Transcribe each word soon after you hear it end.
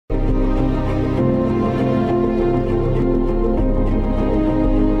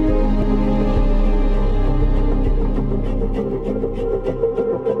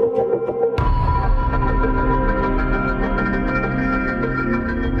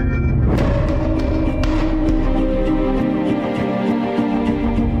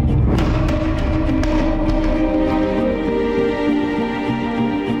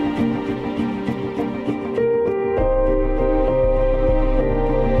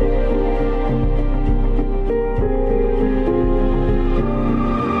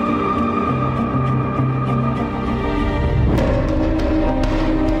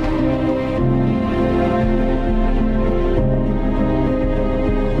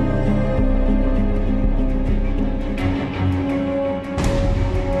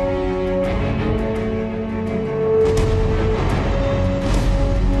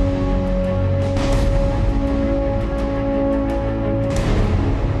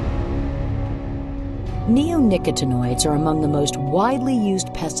Neonicotinoides are among the most widely used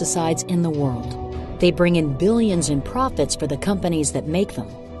pesticides in the world. They bring in billions in profits for the companies that make them.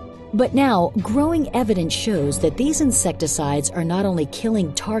 But now, growing evidence shows that these insecticides are not only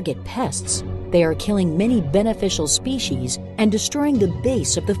killing target pests, they are killing many beneficial species and destroying the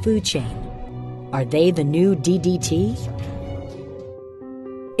base of the food chain. Are they the new DDT?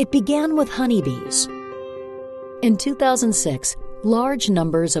 It began with honeybees. In 2006, large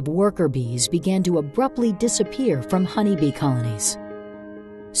numbers of worker bees began to abruptly disappear from honeybee colonies.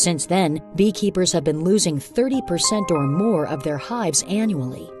 Since then, beekeepers have been losing 30% or more of their hives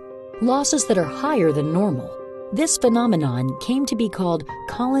annually, losses that are higher than normal. This phenomenon came to be called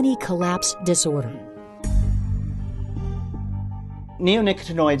colony collapse disorder.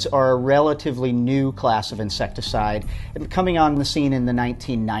 Neonicotinoides are a relatively new class of insecticide, coming on the scene in the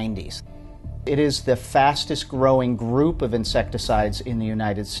 1990s. It is the fastest growing group of insecticides in the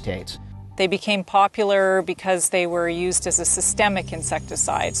United States. They became popular because they were used as a systemic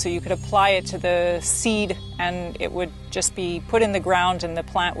insecticide, so you could apply it to the seed and it would just be put in the ground and the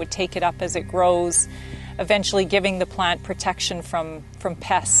plant would take it up as it grows, eventually giving the plant protection from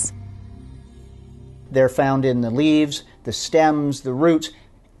pests. They're found in the leaves, the stems, the roots,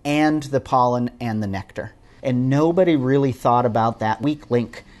 and the pollen and the nectar. And nobody really thought about that weak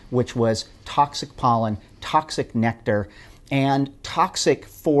link, which was toxic pollen, toxic nectar, and toxic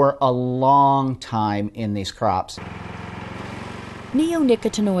for a long time in these crops.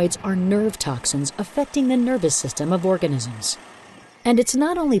 Neonicotinoids are nerve toxins affecting the nervous system of organisms. And it's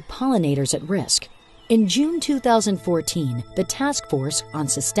not only pollinators at risk. In June 2014, the Task Force on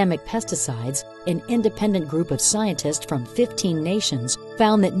Systemic Pesticides, an independent group of scientists from 15 nations,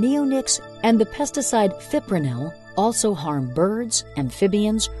 found that neonics and the pesticide fipronil also harm birds,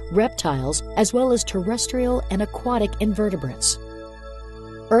 amphibians, reptiles, as well as terrestrial and aquatic invertebrates.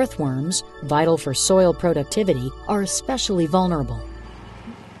 Earthworms, vital for soil productivity, are especially vulnerable.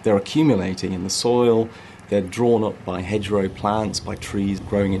 They're accumulating in the soil. They're drawn up by hedgerow plants, by trees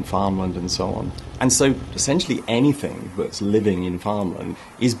growing in farmland and so on. And so essentially anything that's living in farmland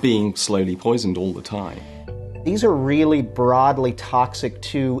is being slowly poisoned all the time. These are really broadly toxic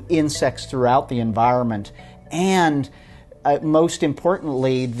to insects throughout the environment. And most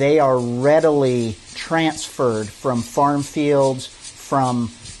importantly, they are readily transferred from farm fields, from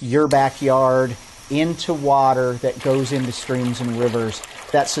your backyard, into water that goes into streams and rivers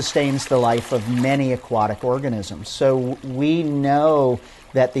that sustains the life of many aquatic organisms. So we know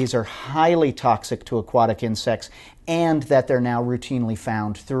that these are highly toxic to aquatic insects and that they're now routinely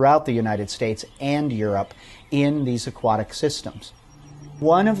found throughout the United States and Europe in these aquatic systems.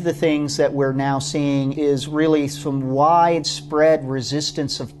 One of the things that we're now seeing is really some widespread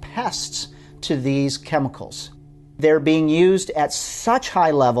resistance of pests to these chemicals. They're being used at such high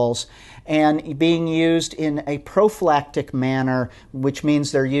levels and being used in a prophylactic manner, which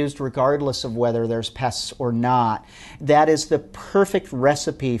means they're used regardless of whether there's pests or not. That is the perfect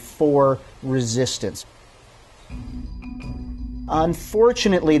recipe for resistance.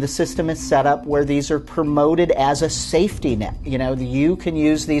 Unfortunately, the system is set up where these are promoted as a safety net. You know, you can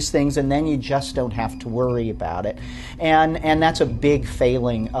use these things and then you just don't have to worry about it. And that's a big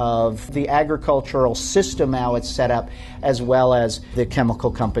failing of the agricultural system, how it's set up, as well as the chemical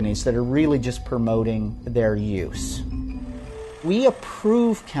companies that are really just promoting their use. We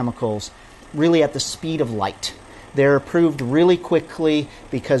approve chemicals really at the speed of light. They're approved really quickly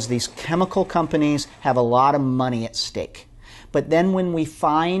because these chemical companies have a lot of money at stake. But then when we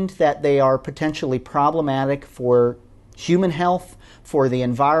find that they are potentially problematic for human health, for the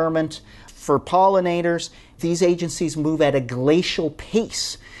environment, for pollinators, these agencies move at a glacial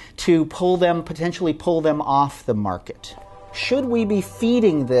pace to potentially pull them off the market. Should we be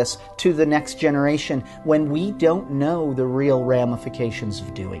feeding this to the next generation when we don't know the real ramifications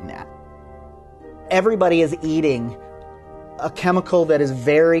of doing that? Everybody is eating a chemical that is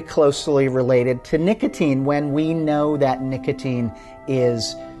very closely related to nicotine when we know that nicotine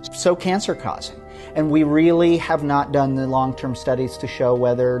is so cancer-causing. And we really have not done the long-term studies to show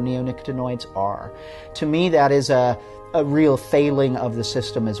whether neonicotinoids are. To me, that is a real failing of the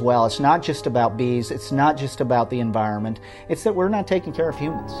system as well. It's not just about bees, it's not just about the environment, it's that we're not taking care of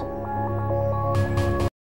humans.